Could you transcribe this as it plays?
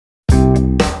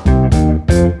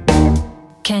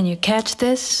Can you catch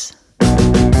this?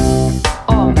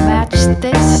 Or match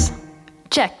this?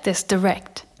 Check this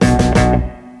direct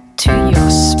to your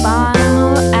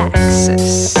spinal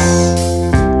axis.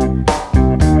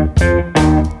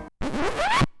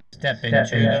 Step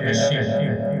into the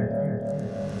machine.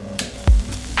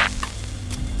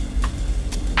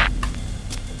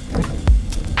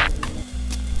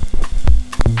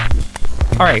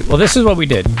 All right, well, this is what we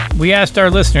did. We asked our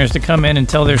listeners to come in and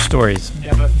tell their stories.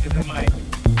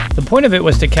 The point of it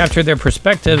was to capture their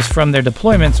perspectives from their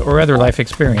deployments or other life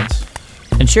experience,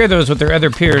 and share those with their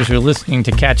other peers who are listening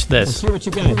to catch this.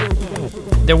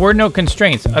 There were no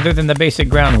constraints other than the basic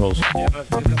ground rules.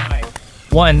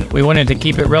 1, we wanted to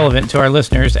keep it relevant to our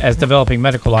listeners as developing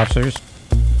medical officers.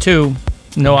 2,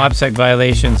 no OPSEC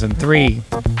violations. And 3,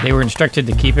 they were instructed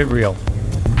to keep it real.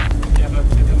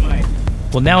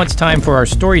 Well, now it's time for our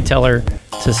storyteller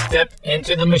to step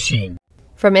into the machine.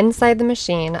 From Inside the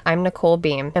Machine, I'm Nicole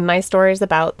Beam, and my story is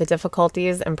about the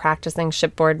difficulties in practicing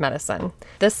shipboard medicine.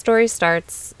 This story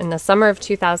starts in the summer of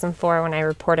 2004 when I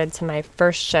reported to my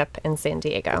first ship in San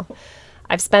Diego.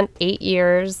 I've spent 8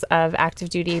 years of active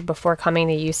duty before coming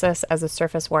to USUS as a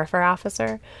surface warfare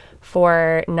officer.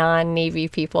 For non-Navy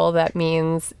people, that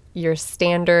means your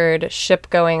standard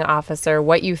ship-going officer,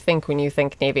 what you think when you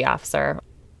think Navy officer.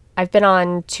 I've been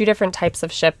on 2 different types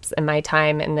of ships in my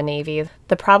time in the Navy.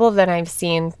 The problem that I've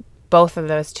seen both of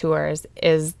those tours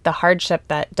is the hardship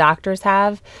that doctors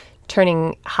have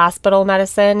turning hospital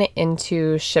medicine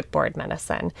into shipboard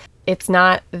medicine. It's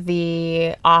not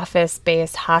the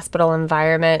office-based hospital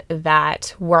environment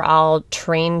that we're all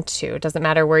trained to. It doesn't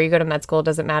matter where you go to med school. It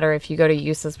doesn't matter if you go to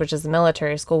USUS, which is a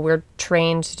military school. We're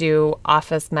trained to do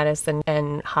office medicine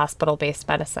and hospital-based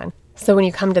medicine. So when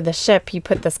you come to the ship, you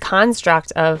put this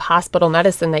construct of hospital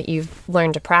medicine that you've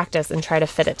learned to practice and try to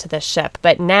fit it to the ship.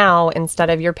 But now, instead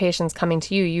of your patients coming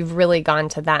to you, you've really gone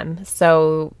to them.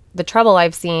 So the trouble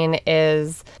I've seen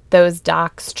is those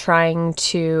docs trying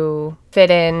to fit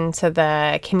into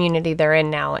the community they're in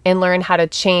now and learn how to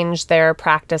change their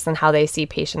practice and how they see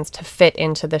patients to fit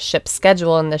into the ship's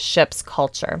schedule and the ship's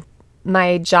culture.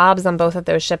 My jobs on both of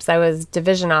those ships, I was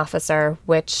division officer,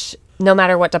 which no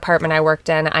matter what department I worked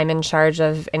in, I'm in charge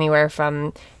of anywhere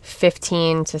from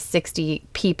 15 to 60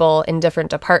 people in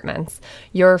different departments.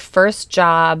 Your first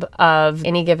job of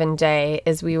any given day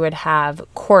is we would have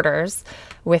quarters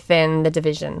within the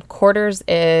division. Quarters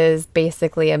is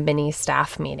basically a mini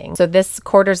staff meeting. So this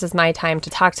quarters is my time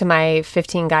to talk to my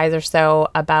 15 guys or so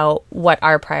about what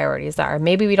our priorities are.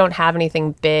 Maybe we don't have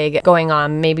anything big going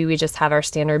on. Maybe we just have our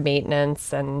standard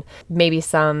maintenance and maybe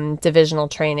some divisional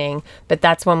training. But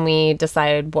that's when we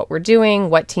decide what we're doing,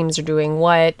 what teams are doing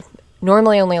what.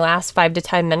 Normally only lasts 5 to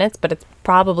 10 minutes, but it's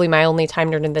probably my only time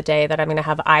during the day that I'm going to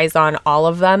have eyes on all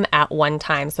of them at one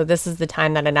time. So this is the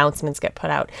time that announcements get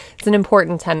put out. It's an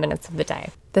important 10 minutes of the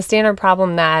day. The standard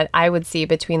problem that I would see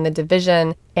between the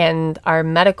division and our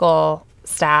medical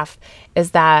staff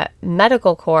is that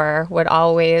medical corps would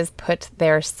always put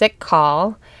their sick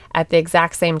call at the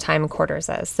exact same time quarters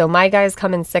is. So my guys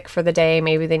come in sick for the day.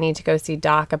 Maybe they need to go see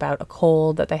doc about a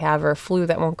cold that they have or a flu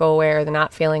that won't go away or they're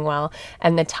not feeling well.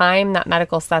 And the time that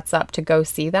medical sets up to go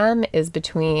see them is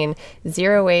between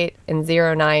 08 and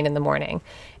 09 in the morning.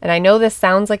 And I know this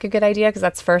sounds like a good idea because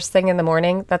that's first thing in the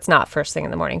morning. That's not first thing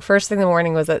in the morning. First thing in the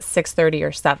morning was at 6:30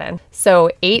 or 7.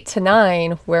 So 8 to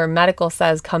 9, where medical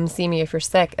says, come see me if you're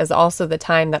sick, is also the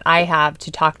time that I have to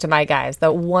talk to my guys.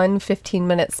 That one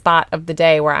 15-minute spot of the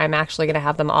day where I'm actually going to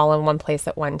have them all in one place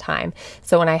at one time.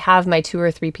 So when I have my 2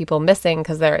 or 3 people missing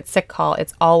because they're at sick call,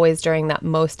 it's always during that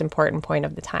most important point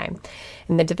of the time.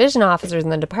 And the division officers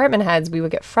and the department heads, we would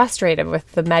get frustrated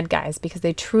with the med guys because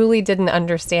they truly didn't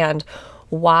understand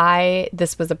why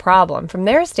this was a problem. From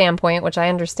their standpoint, which I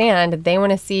understand, they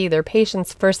want to see their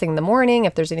patients first thing in the morning.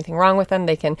 If there's anything wrong with them,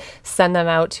 they can send them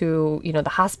out to, the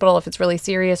hospital if it's really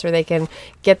serious, or they can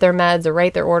get their meds or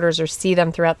write their orders or see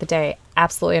them throughout the day.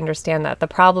 Absolutely understand that. The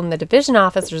problem the division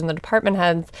officers and the department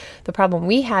heads, the problem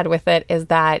we had with it is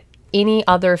that any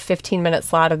other 15-minute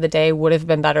slot of the day would have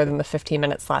been better than the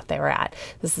 15-minute slot they were at.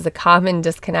 This is a common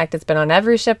disconnect. It's been on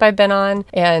every ship I've been on,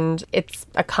 and it's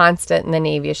a constant in the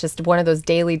Navy. It's just one of those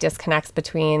daily disconnects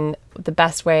between the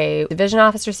best way division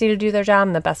officers see to do their job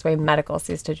and the best way medical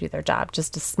sees to do their job.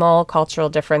 Just a small cultural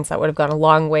difference that would have gone a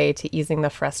long way to easing the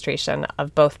frustration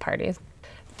of both parties.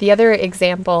 The other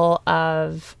example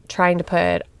of trying to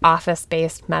put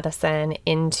office-based medicine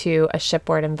into a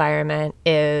shipboard environment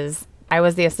is I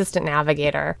was the assistant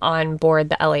navigator on board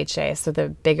the LHA, so the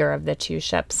bigger of the 2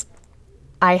 ships.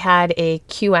 I had a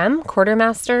QM,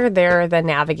 quartermaster. They're the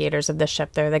navigators of the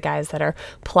ship. They're the guys that are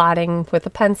plotting with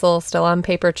a pencil, still on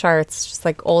paper charts, just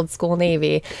like old school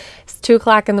Navy. It's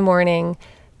 2:00 in the morning.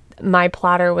 My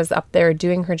plotter was up there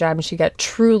doing her job, and she got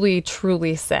truly,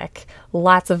 truly sick.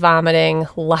 Lots of vomiting,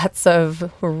 lots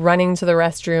of running to the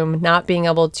restroom, not being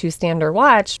able to stand or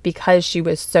watch because she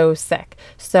was so sick.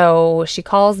 So she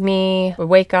calls me,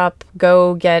 wake up,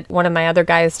 go get one of my other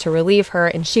guys to relieve her,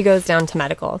 and she goes down to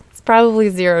medical. It's probably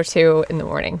 02 in the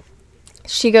morning.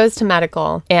 She goes to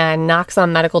medical and knocks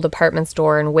on medical department's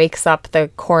door and wakes up the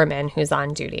corpsman who's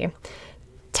on duty.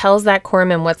 Tells that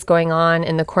corpsman what's going on,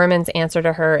 and the corpsman's answer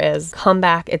to her is, come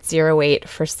back at 08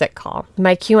 for sick call.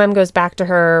 My QM goes back to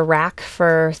her rack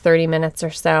for 30 minutes or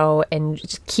so and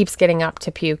just keeps getting up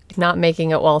to puke, not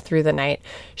making it well through the night.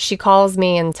 She calls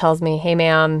me and tells me, hey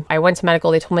ma'am, I went to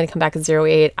medical, they told me to come back at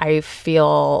 08. I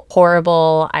feel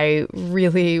horrible. I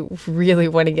really, really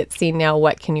want to get seen now.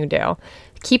 What can you do?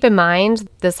 Keep in mind,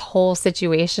 this whole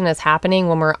situation is happening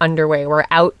when we're underway. We're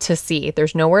out to sea.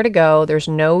 There's nowhere to go. There's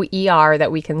no ER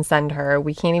that we can send her.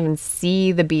 We can't even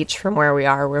see the beach from where we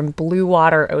are. We're in blue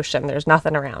water ocean. There's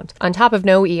nothing around. On top of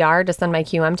no ER to send my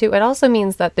QM to, it also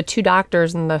means that the 2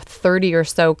 doctors and the 30 or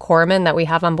so corpsmen that we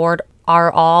have on board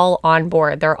are all on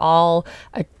board. They're all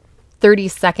a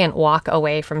 30-second walk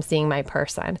away from seeing my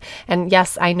person. And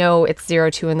yes, I know it's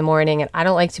 02 in the morning, and I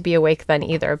don't like to be awake then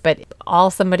either, but all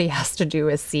somebody has to do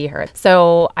is see her.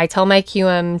 So I tell my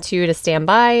QM2 to stand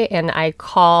by, and I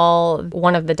call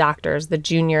one of the doctors, the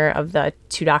junior of the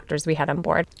 2 doctors we had on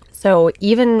board. So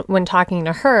even when talking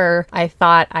to her, I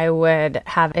thought I would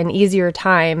have an easier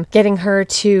time getting her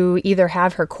to either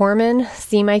have her corpsman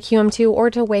see my QM2 or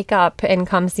to wake up and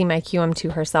come see my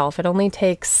QM2 herself. It only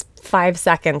takes 5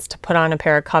 seconds to put on a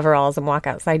pair of coveralls and walk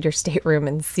outside your stateroom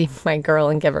and see my girl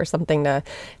and give her something to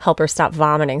help her stop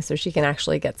vomiting so she can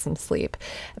actually get some sleep.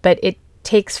 But it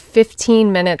takes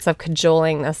 15 minutes of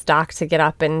cajoling this doc to get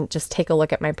up and just take a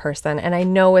look at my person. And I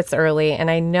know it's early, and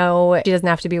I know she doesn't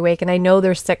have to be awake, and I know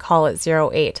there's sick call at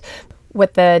 08.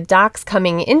 What the docs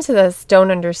coming into this don't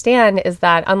understand is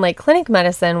that unlike clinic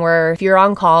medicine, where if you're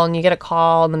on call and you get a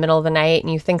call in the middle of the night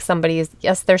and you think somebody's,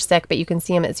 yes, they're sick, but you can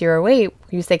see them at 08,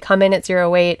 you say, come in at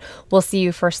 08, we'll see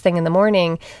you first thing in the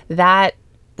morning. That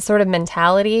sort of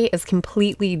mentality is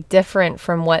completely different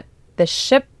from what the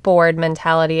shipboard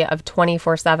mentality of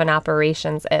 24/7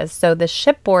 operations is. So the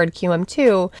shipboard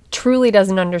QM2 truly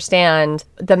doesn't understand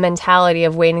the mentality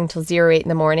of waiting till 08 in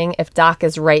the morning if doc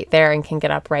is right there and can get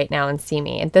up right now and see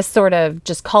me. And this sort of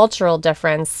just cultural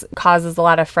difference causes a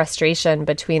lot of frustration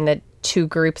between the 2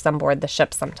 groups on board the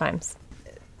ship sometimes.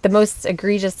 The most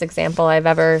egregious example I've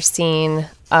ever seen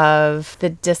of the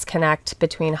disconnect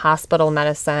between hospital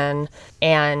medicine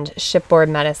and shipboard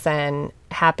medicine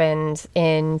happened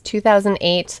in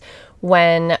 2008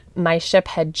 when my ship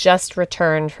had just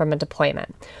returned from a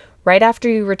deployment. Right after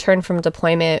you return from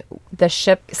deployment, the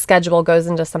ship schedule goes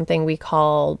into something we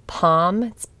call POM.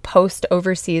 It's Post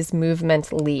Overseas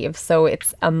Movement Leave. So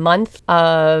it's a month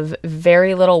of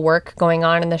very little work going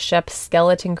on in the ship,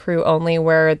 skeleton crew only,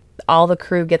 where all the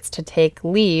crew gets to take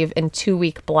leave in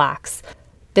 2-week blocks.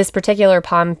 This particular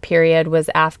POM period was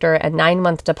after a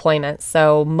 9-month deployment,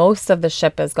 so most of the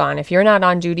ship is gone. If you're not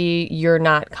on duty, you're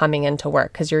not coming into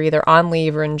work because you're either on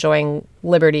leave or enjoying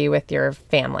liberty with your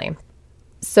family.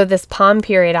 So this POM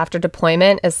period after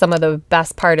deployment is some of the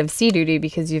best part of sea duty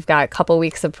because you've got a couple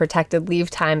weeks of protected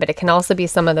leave time, but it can also be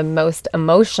some of the most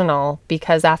emotional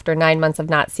because after 9 months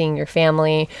of not seeing your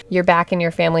family, you're back in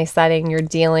your family setting, you're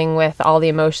dealing with all the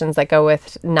emotions that go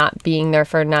with not being there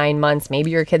for 9 months. Maybe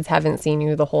your kids haven't seen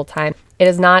you the whole time. It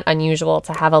is not unusual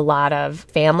to have a lot of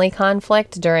family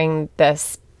conflict during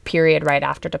this period right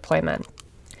after deployment.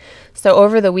 So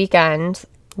over the weekend,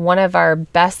 one of our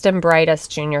best and brightest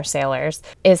junior sailors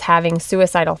is having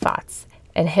suicidal thoughts.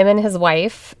 And him and his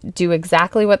wife do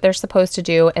exactly what they're supposed to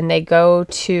do, and they go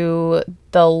to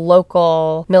the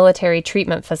local military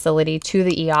treatment facility, to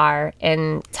the ER,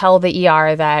 and tell the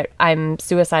ER that I'm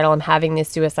suicidal, I'm having these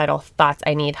suicidal thoughts,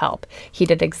 I need help. He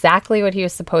did exactly what he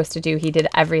was supposed to do. He did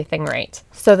everything right.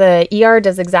 So the ER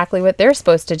does exactly what they're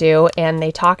supposed to do, and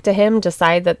they talk to him,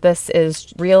 decide that this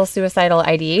is real suicidal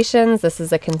ideations, this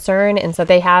is a concern, and so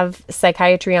they have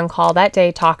psychiatry on call that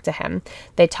day talk to him.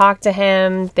 They talk to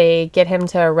him, they get him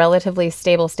to a relatively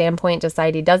stable standpoint,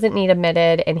 decide he doesn't need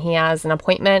admitted, and he has an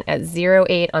appointment at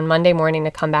 08 on Monday morning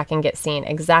to come back and get seen.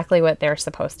 Exactly what they're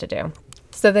supposed to do.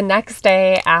 So the next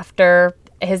day after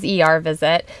his ER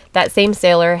visit, that same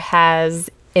sailor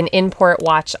has an import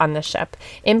watch on the ship.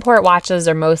 Import watches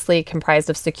are mostly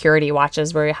comprised of security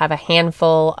watches where you have a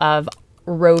handful of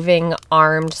roving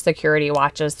armed security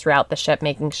watches throughout the ship,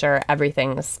 making sure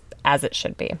everything's as it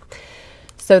should be.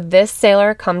 So this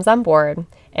sailor comes on board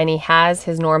and he has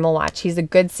his normal watch. He's a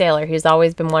good sailor. He's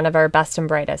always been one of our best and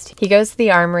brightest. He goes to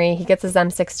the armory, he gets his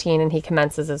M16, and he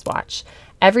commences his watch.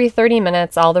 Every 30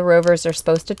 minutes, all the rovers are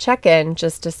supposed to check in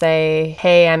just to say,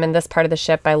 hey, I'm in this part of the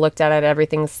ship. I looked at it.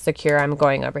 Everything's secure. I'm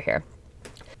going over here.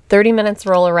 30 minutes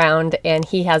roll around and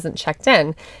he hasn't checked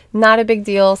in. Not a big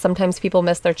deal. Sometimes people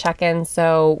miss their check-in,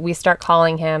 so we start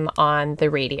calling him on the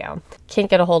radio. Can't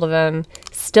get a hold of him.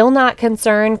 Still not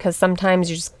concerned, because sometimes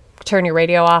you just turn your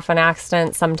radio off on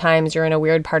accident. Sometimes you're in a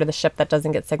weird part of the ship that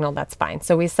doesn't get signal. That's fine.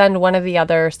 So we send one of the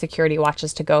other security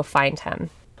watches to go find him.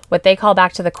 What they call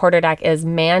back to the quarterdeck is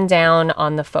man down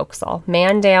on the forecastle.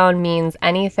 Man down means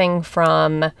anything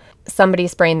from somebody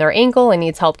sprained their ankle and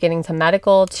needs help getting to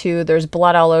medical to there's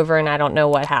blood all over and I don't know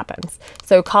what happens.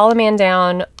 So call a man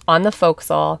down on the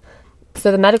forecastle.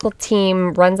 So the medical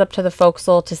team runs up to the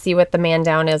forecastle to see what the man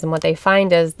down is, and what they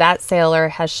find is that sailor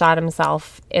has shot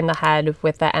himself in the head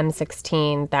with the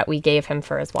M16 that we gave him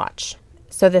for his watch.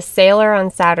 So the sailor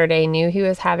on Saturday knew he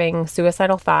was having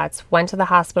suicidal thoughts, went to the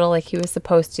hospital like he was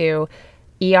supposed to.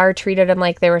 ER treated him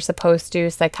like they were supposed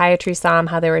to. Psychiatry saw him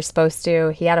how they were supposed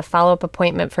to. He had a follow-up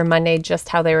appointment for Monday just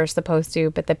how they were supposed to.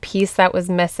 But the piece that was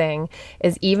missing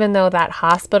is even though that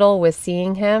hospital was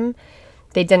seeing him,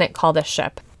 they didn't call the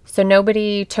ship. So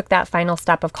nobody took that final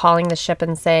step of calling the ship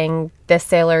and saying, this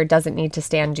sailor doesn't need to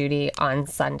stay on duty on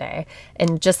Sunday.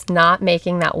 And just not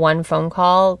making that one phone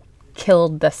call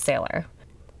killed this sailor.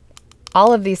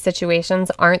 All of these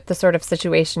situations aren't the sort of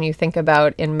situation you think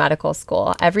about in medical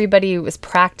school. Everybody was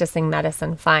practicing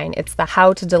medicine fine. It's the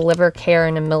how to deliver care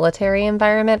in a military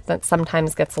environment that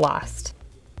sometimes gets lost.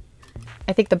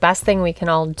 I think the best thing we can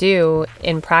all do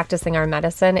in practicing our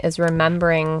medicine is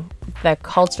remembering the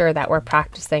culture that we're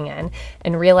practicing in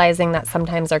and realizing that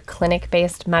sometimes our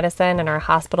clinic-based medicine and our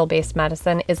hospital-based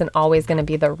medicine isn't always going to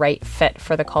be the right fit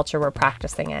for the culture we're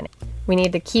practicing in. We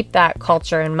need to keep that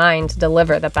culture in mind to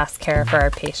deliver the best care for our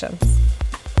patients.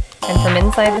 And from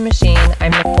inside the machine,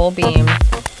 I'm Nicole Beam.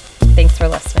 Thanks for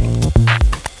listening.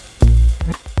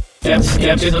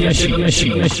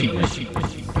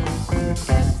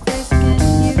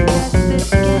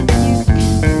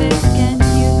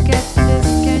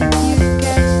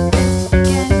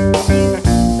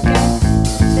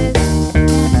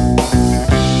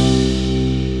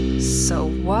 So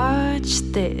watch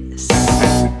this.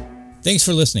 Thanks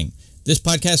for listening. This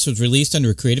podcast was released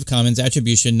under a Creative Commons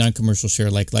Attribution Non-Commercial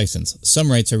Share-alike license.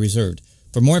 Some rights are reserved.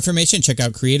 For more information, check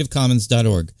out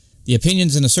creativecommons.org. The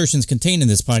opinions and assertions contained in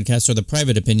this podcast are the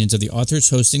private opinions of the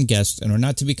authors, hosts, and guests and are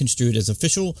not to be construed as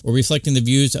official or reflecting the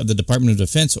views of the Department of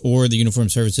Defense or the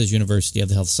Uniformed Services University of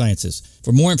the Health Sciences.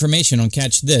 For more information on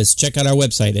Catch This, check out our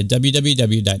website at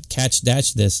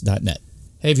www.catch-this.net.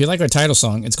 Hey, if you like our title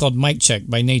song, it's called Mic Check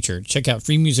by Nature. Check out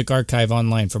Free Music Archive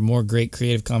online for more great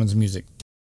Creative Commons music.